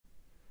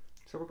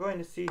So we're going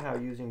to see how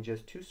using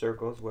just two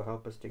circles will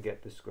help us to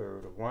get the square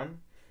root of 1,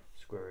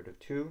 square root of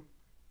 2,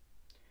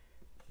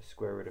 the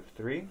square root of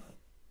 3,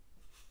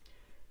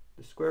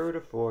 the square root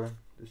of 4,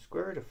 the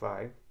square root of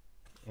 5,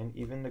 and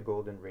even the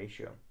golden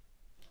ratio.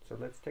 So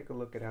let's take a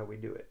look at how we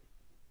do it.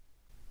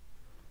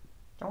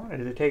 I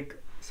wanted to take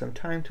some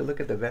time to look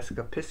at the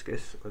Vesica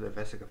Pisces, or the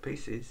Vesica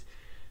Pisces,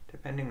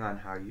 depending on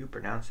how you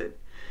pronounce it.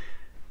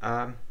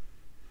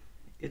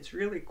 It's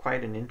really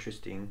quite an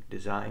interesting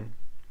design.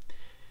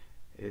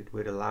 It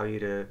would allow you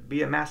to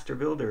be a master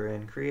builder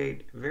and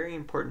create very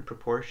important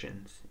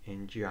proportions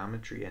in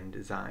geometry and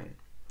design.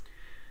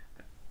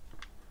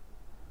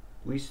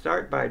 We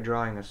start by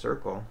drawing a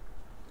circle,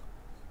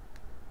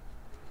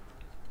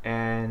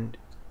 and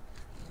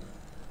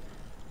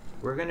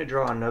we're going to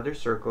draw another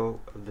circle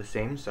of the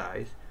same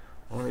size,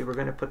 only we're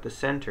going to put the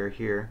center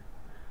here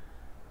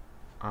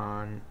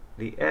on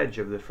the edge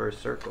of the first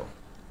circle.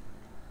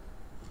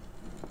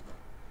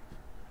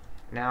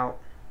 Now,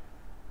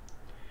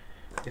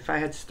 if I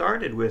had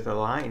started with a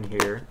line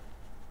here,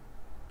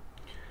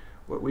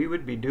 what we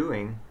would be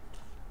doing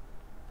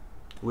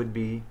would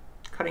be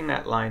cutting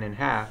that line in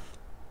half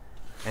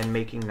and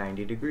making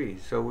 90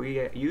 degrees. So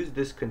we use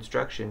this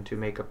construction to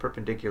make a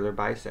perpendicular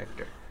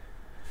bisector.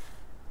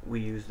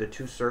 We use the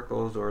two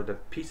circles, or the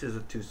pieces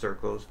of two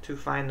circles, to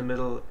find the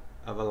middle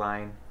of a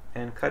line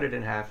and cut it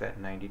in half at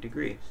 90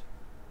 degrees.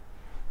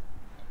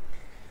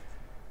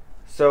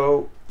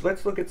 So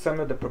let's look at some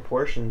of the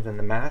proportions and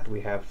the math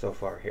we have so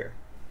far here.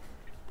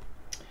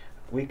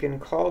 We can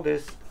call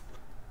this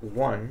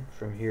 1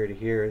 from here to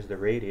here as the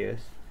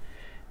radius,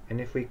 and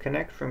if we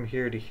connect from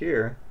here to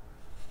here,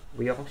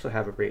 we also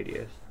have a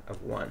radius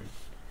of 1,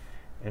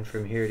 and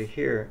from here to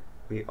here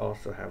we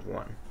also have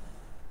 1.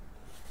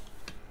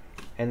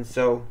 And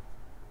so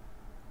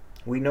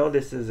we know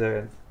this is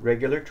a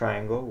regular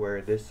triangle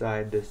where this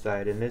side,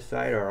 and this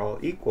side are all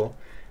equal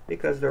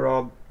because they're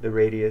all the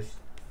radius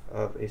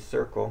of a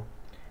circle,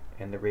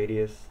 and the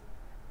radius,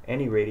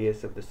 any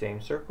radius of the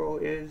same circle,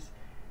 is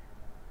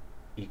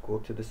equal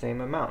to the same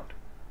amount,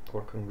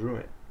 or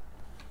congruent.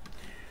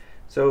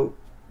 So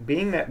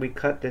being that we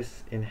cut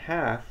this in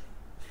half,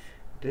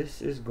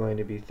 this is going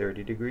to be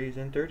 30 degrees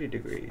and 30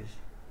 degrees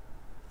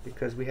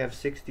because we have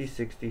 60,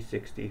 60,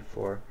 60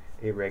 for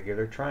a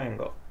regular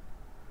triangle.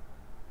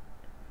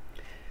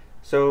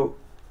 So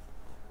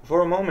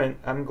for a moment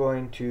I'm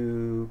going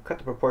to cut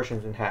the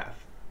proportions in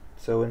half.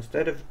 So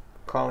instead of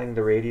calling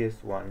the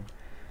radius 1,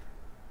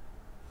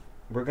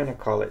 we're going to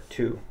call it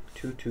 2,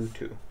 2, 2,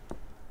 2.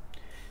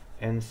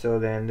 And so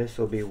then this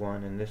will be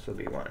 1 and this will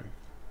be 1.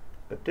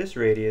 But this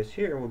radius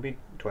here will be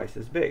twice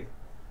as big.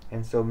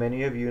 And so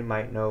many of you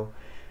might know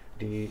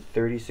the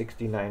 30,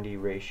 60, 90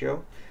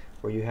 ratio,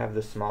 where you have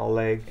the small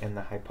leg and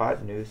the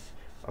hypotenuse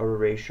are a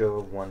ratio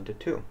of 1 to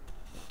 2,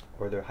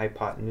 or the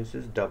hypotenuse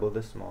is double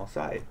the small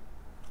side.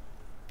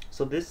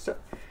 So this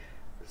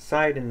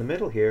side in the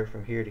middle here,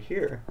 from here to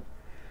here,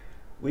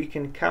 we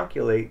can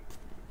calculate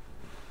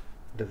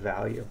the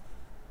value.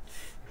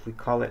 If we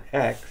call it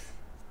x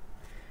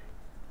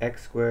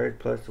squared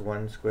plus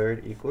 1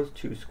 squared equals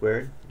 2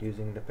 squared,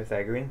 using the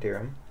Pythagorean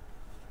theorem.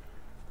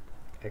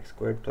 X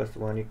squared plus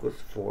 1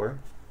 equals 4.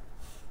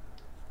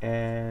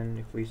 And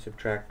if we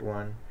subtract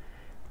 1,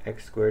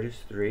 x squared is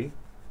 3.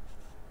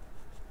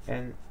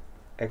 And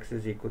x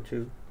is equal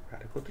to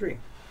radical 3.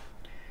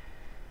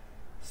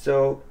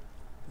 So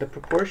the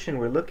proportion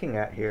we're looking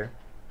at here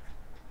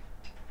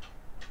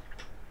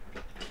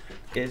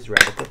is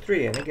radical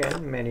 3. And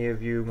again, many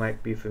of you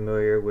might be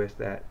familiar with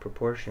that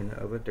proportion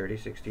of a 30,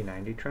 60,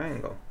 90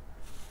 triangle.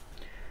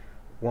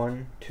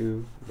 1,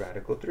 2,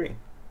 radical 3.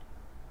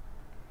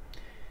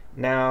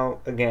 Now,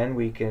 again,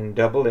 we can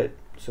double it,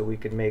 so we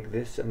could make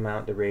this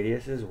amount, the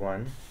radius is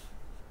 1,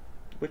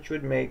 which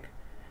would make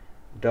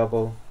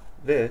double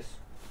this,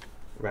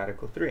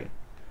 radical 3.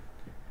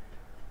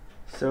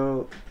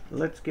 So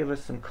let's give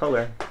us some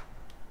color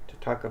to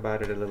talk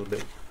about it a little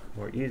bit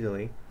more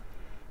easily.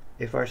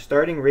 If our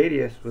starting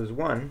radius was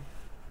 1,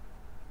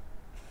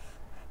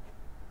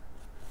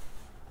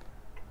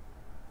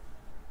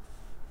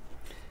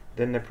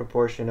 then the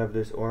proportion of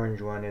this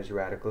orange one is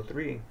radical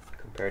 3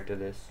 compared to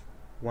this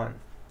 1.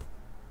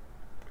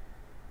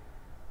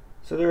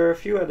 So there are a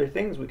few other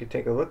things we could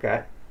take a look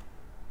at.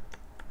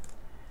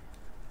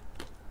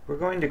 We're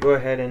going to go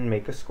ahead and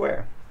make a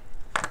square.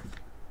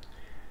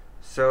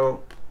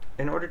 So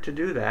in order to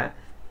do that,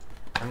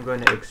 I'm going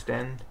to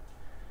extend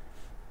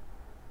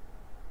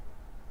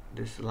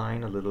this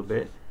line a little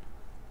bit,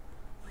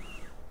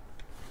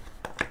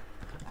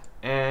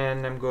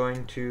 and I'm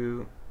going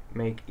to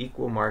make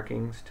equal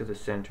markings to the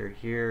center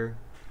here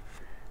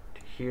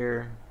to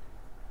here.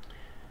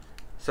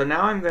 So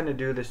now I'm going to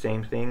do the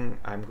same thing.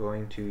 I'm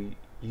going to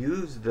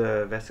use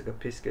the Vesica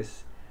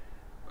Pisces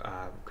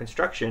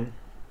construction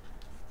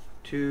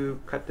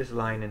to cut this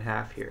line in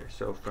half here.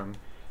 So from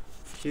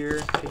here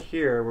to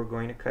here, we're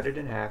going to cut it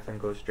in half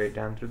and go straight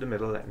down through the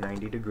middle at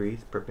 90 degrees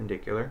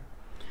perpendicular.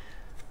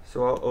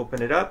 So I'll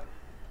open it up.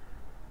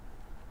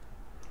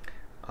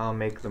 I'll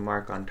make the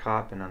mark on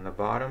top and on the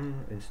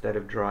bottom instead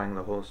of drawing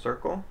the whole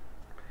circle.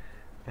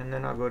 And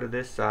then I'll go to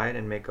this side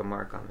and make a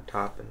mark on the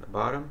top and the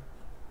bottom.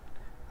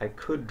 I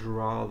could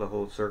draw the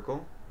whole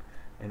circle,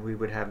 and we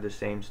would have the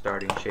same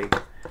starting shape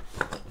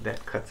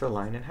that cuts a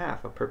line in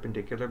half, a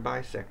perpendicular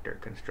bisector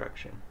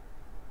construction.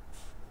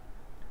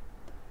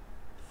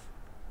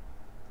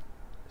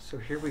 So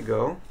here we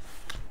go.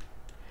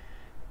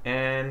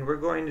 And we're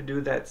going to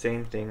do that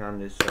same thing on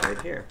this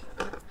side here.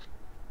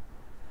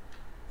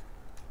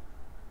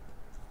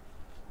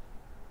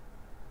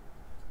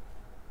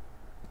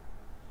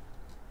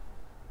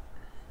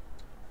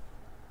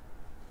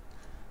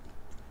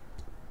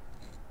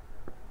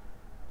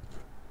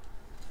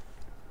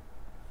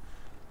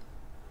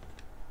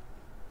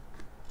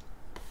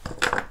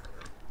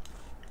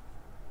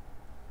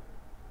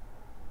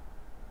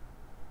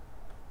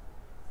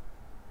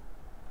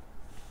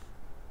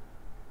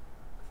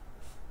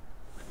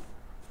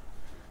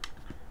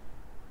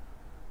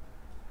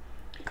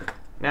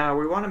 Now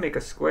we want to make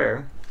a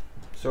square,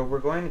 so we're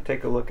going to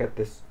take a look at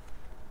this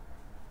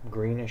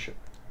greenish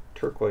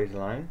turquoise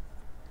line,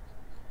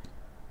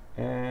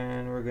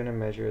 and we're going to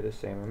measure the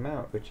same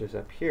amount, which is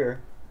up here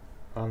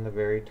on the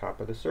very top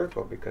of the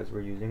circle, because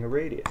we're using a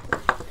radius.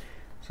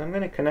 So I'm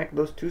going to connect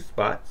those two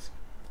spots,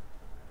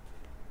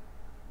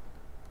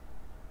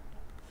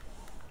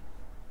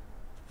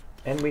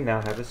 and we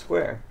now have a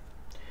square.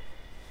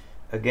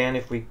 Again,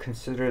 if we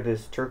consider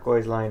this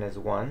turquoise line as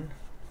 1,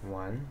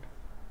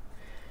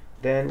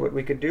 then what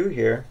we could do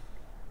here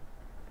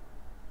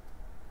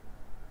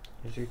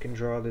is we can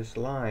draw this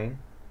line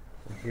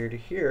from here to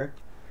here,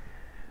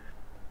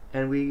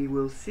 and we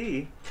will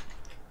see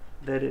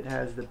that it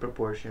has the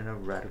proportion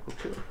of radical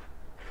 2. So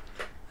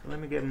let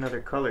me get another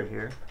color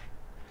here.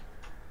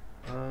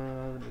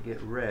 Let me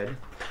get red.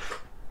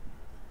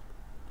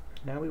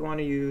 Now we want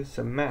to use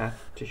some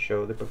math to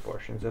show the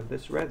proportions of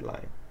this red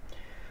line.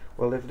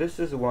 Well, if this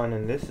is 1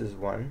 and this is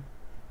 1,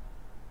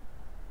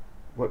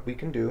 what we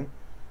can do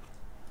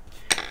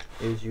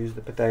is use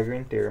the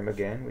Pythagorean theorem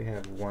again. We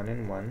have 1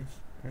 and 1,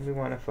 and we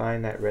want to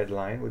find that red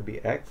line would be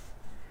x.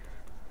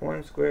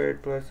 1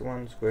 squared plus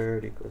 1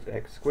 squared equals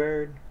x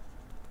squared.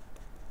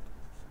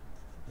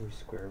 We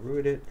square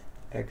root it.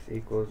 X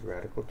equals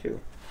radical 2.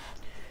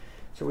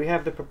 So we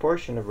have the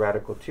proportion of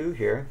radical 2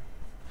 here,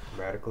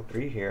 radical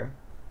 3 here,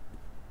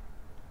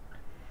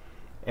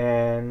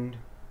 and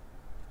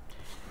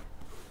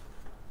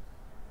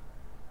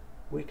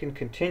we can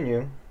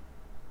continue.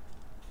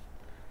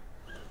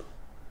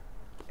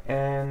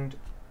 And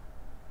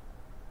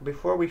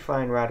before we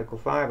find radical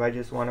 5, I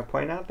just want to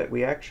point out that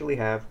we actually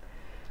have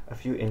a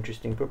few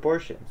interesting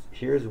proportions.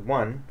 Here's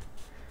 1.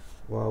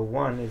 Well,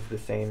 1 is the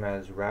same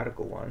as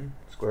radical 1.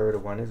 Square root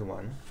of 1 is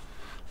 1.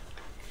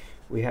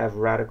 We have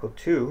radical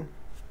 2,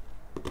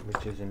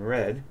 which is in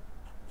red.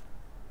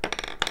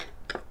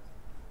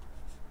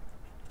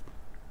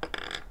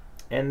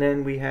 And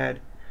then we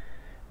had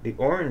the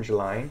orange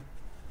line,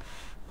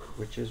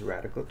 which is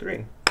radical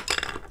 3.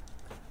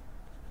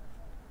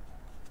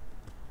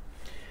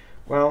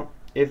 Well,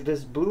 if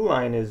this blue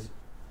line is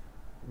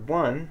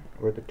 1,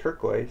 or the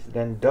turquoise,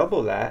 then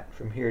double that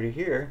from here to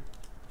here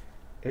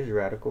is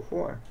radical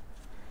 4.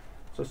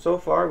 So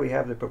far we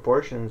have the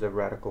proportions of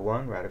radical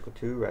 1, radical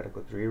 2,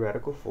 radical 3,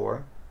 radical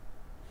 4.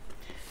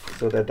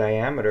 So the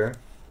diameter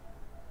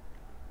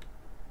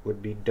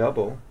would be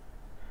double,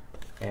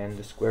 and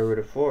the square root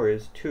of 4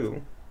 is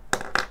 2.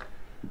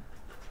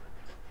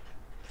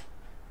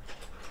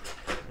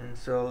 And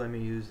so let me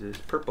use this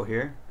purple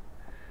here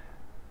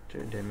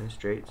to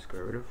demonstrate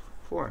square root of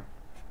 4.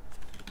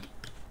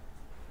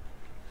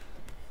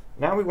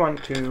 Now we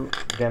want to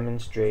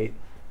demonstrate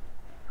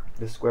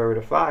the square root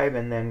of 5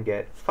 and then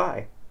get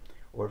phi,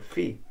 or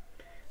phi,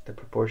 the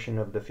proportion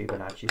of the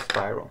Fibonacci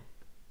spiral.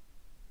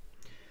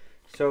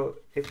 So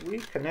if we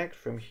connect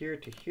from here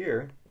to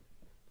here,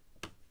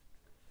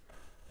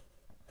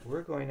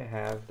 we're going to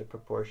have the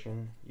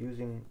proportion,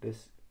 using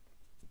this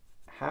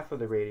half of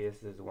the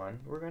radius is 1,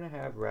 we're going to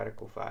have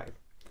radical 5.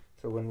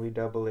 So when we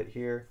double it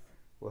here,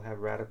 we'll have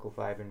radical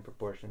 5 in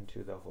proportion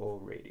to the whole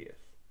radius.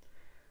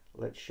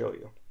 Let's show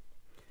you.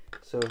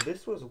 So if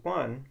this was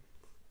 1,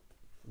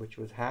 which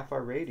was half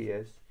our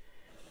radius,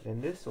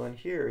 then this one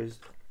here is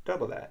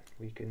double that.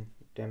 We can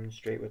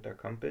demonstrate with our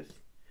compass.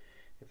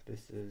 If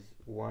this is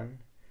 1,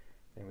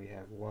 then we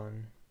have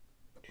 1,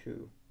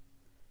 2.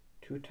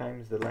 2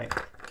 times the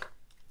length.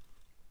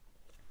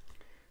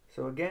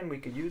 So again, we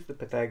could use the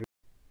Pythagorean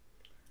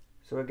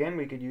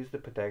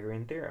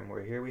theorem,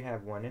 where here we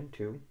have 1 and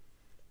 2,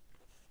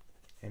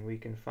 and we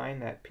can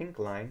find that pink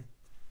line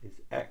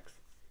is x.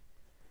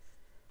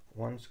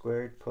 1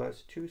 squared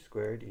plus 2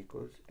 squared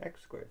equals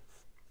x squared.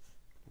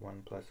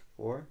 1 plus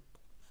 4.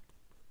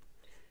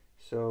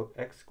 So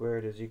x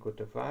squared is equal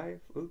to 5,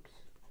 oops,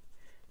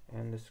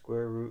 and the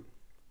square root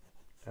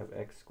of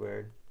x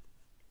squared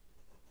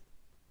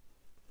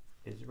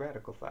is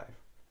radical 5.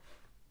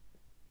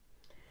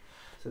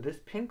 So this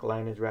pink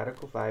line is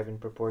radical 5 in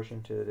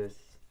proportion to this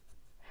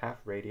half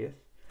radius.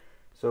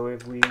 So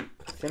if we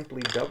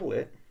simply double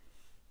it,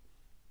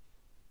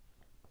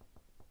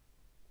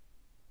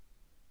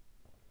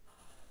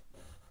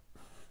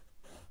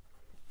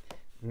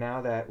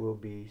 now that will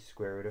be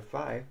square root of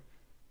 5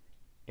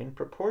 in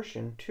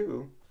proportion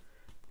to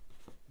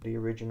the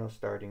original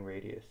starting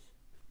radius.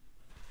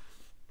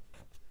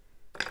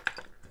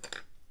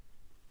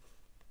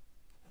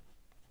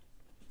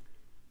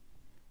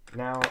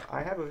 Now,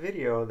 I have a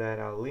video that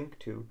I'll link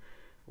to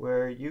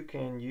where you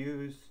can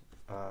use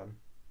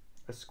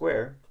a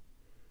square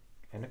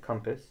and a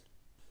compass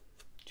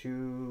to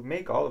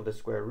make all of the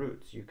square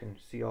roots. You can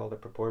see all the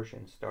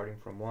proportions starting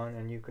from 1,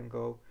 and you can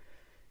go,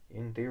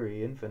 in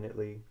theory,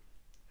 infinitely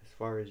as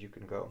far as you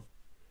can go.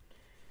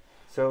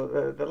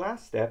 So the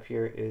last step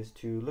here is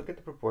to look at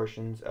the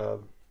proportions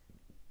of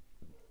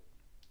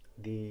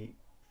the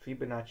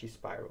Fibonacci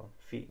spiral,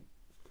 phi.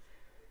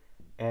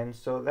 And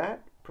so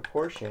that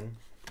proportion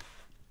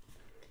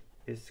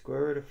is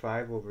square root of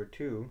 5 over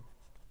 2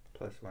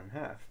 plus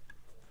 1/2.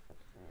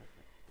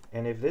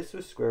 And if this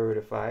was square root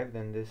of 5,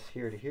 then this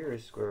here to here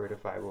is square root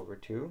of 5 over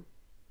 2.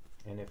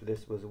 And if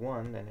this was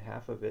 1, then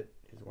half of it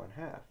is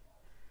 1/2.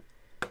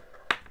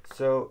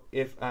 So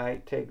if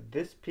I take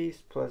this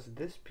piece plus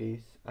this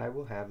piece, I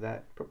will have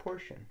that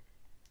proportion.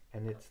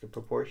 And it's the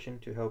proportion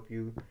to help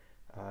you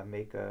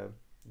make a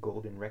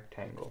golden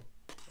rectangle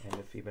and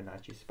a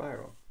Fibonacci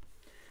spiral.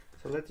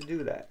 So let's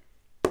do that.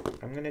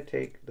 I'm going to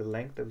take the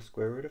length of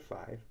square root of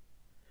 5,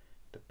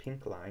 the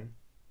pink line,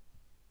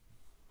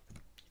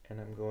 and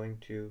I'm going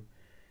to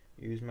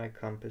use my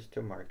compass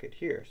to mark it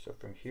here. So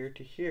from here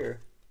to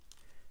here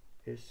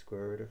is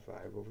square root of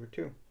 5 over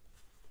 2.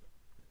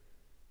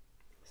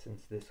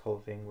 Since this whole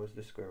thing was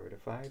the square root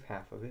of 5,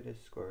 half of it is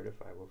square root of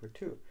 5 over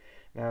 2.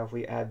 Now if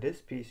we add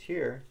this piece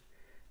here,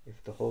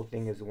 if the whole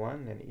thing is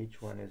 1, then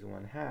each one is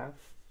 1/2.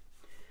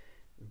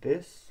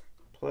 This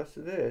plus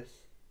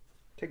this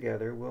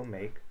together will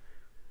make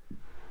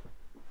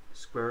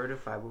square root of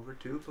 5 over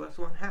 2 plus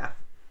 1/2.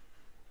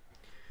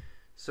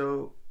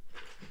 So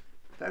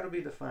that'll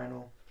be the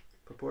final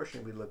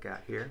proportion we look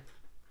at here.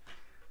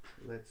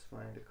 Let's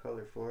find a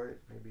color for it,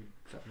 maybe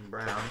something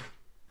brown.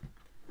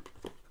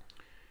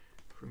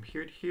 From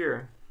here to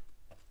here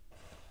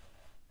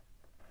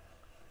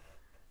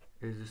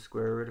is the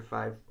square root of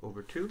 5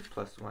 over 2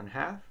 plus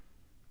 1/2.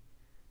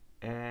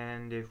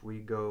 And if we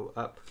go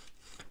up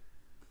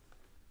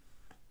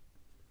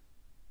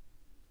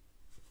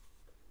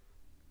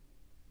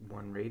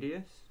one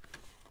radius,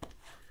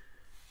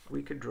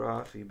 we could draw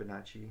a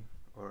Fibonacci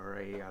or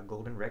a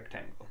golden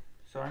rectangle.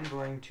 So I'm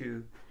going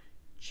to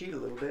cheat a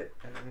little bit,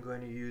 and I'm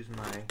going to use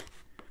my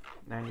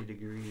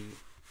 90-degree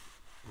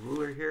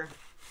ruler here.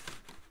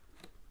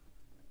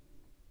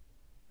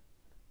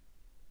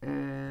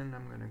 And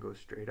I'm going to go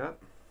straight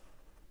up.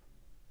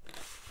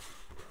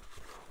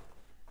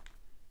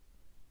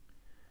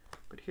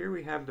 But here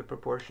we have the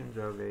proportions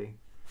of a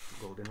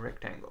golden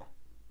rectangle.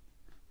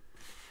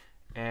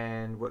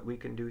 And what we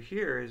can do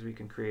here is we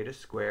can create a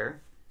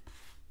square,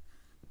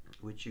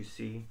 which you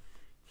see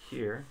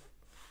here.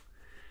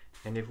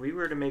 And if we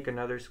were to make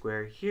another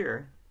square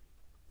here,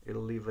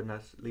 it'll leave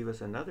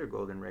us another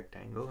golden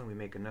rectangle, and we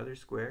make another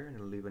square and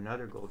it'll leave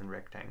another golden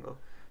rectangle.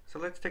 So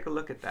let's take a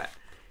look at that.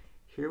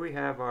 Here we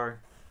have our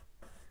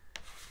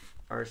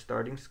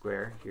starting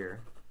square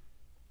here.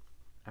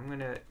 I'm going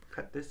to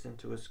cut this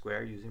into a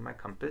square using my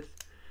compass,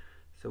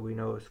 so we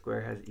know a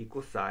square has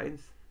equal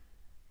sides.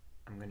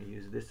 I'm going to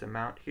use this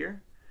amount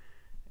here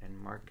and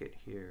mark it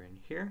here and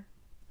here.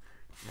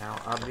 Now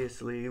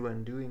obviously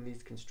when doing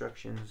these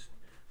constructions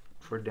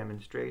for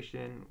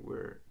demonstration,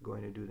 we're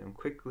going to do them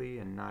quickly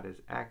and not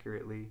as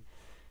accurately.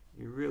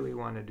 You really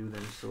want to do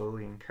them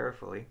slowly and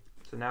carefully.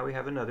 So now we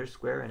have another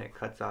square, and it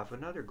cuts off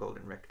another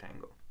golden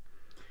rectangle.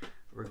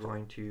 We're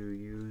going to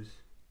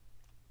use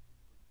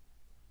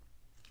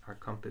our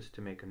compass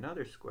to make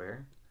another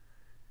square,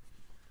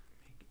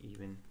 make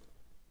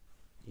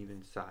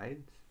even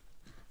sides,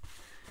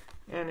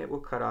 and it will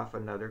cut off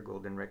another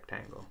golden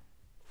rectangle.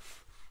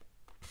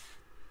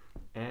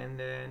 And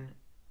then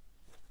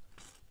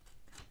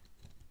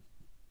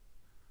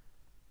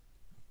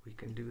we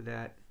can do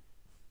that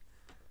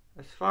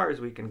as far as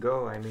we can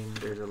go. I mean,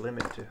 there's a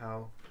limit to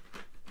how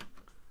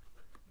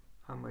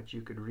much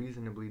you could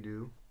reasonably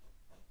do.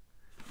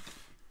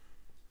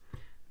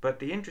 But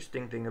the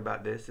interesting thing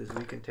about this is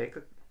we can take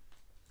a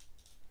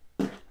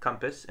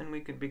compass and we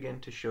can begin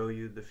to show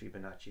you the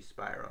Fibonacci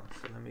spiral.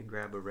 So let me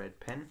grab a red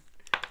pen,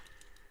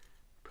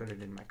 put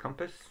it in my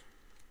compass,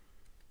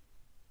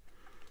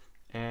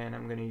 and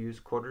I'm going to use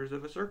quarters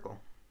of a circle.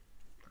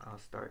 I'll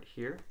start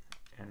here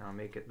and I'll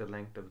make it the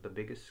length of the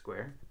biggest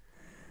square,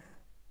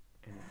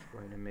 and it's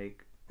going to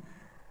make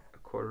a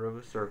quarter of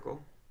a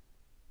circle.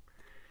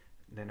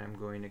 Then I'm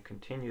going to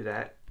continue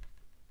that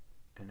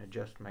and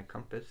adjust my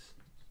compass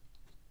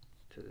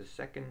to the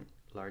second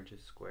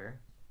largest square,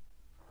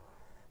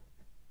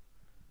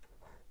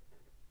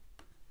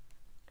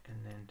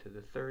 and then to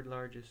the third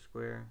largest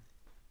square,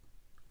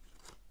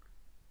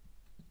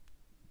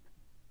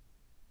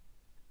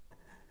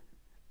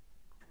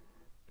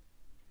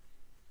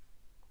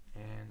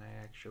 and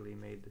I actually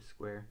made the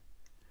square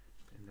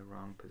in the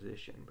wrong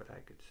position, but I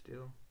could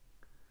still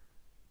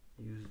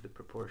use the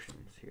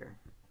proportions here.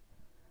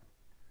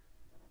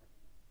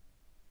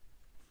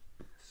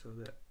 so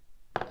that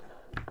I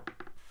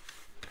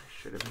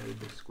should have made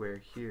the square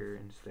here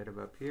instead of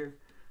up here.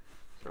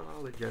 So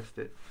I'll adjust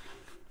it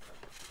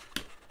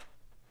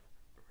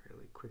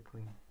really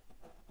quickly.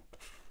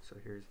 So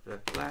here's the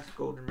last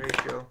golden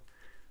ratio,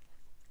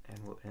 and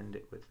we'll end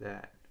it with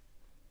that.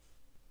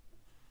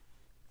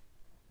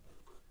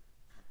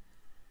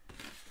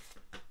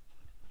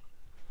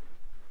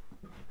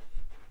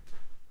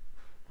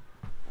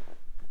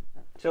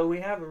 So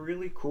we have a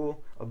really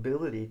cool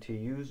ability to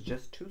use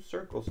just two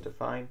circles to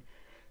find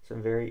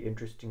some very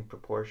interesting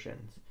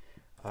proportions.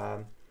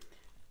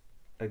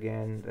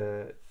 Again,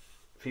 the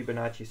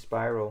Fibonacci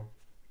spiral,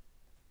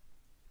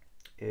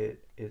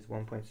 it is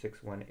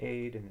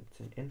 1.618, and it's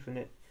an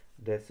infinite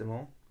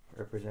decimal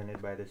represented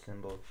by the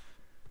symbol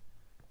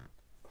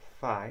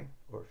phi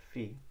or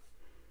phi.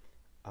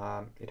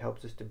 It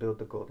helps us to build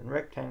the golden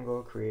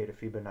rectangle, create a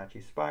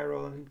Fibonacci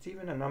spiral, and it's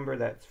even a number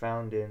that's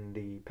found in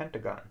the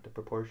pentagon. The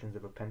proportions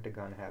of a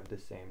pentagon have the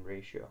same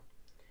ratio.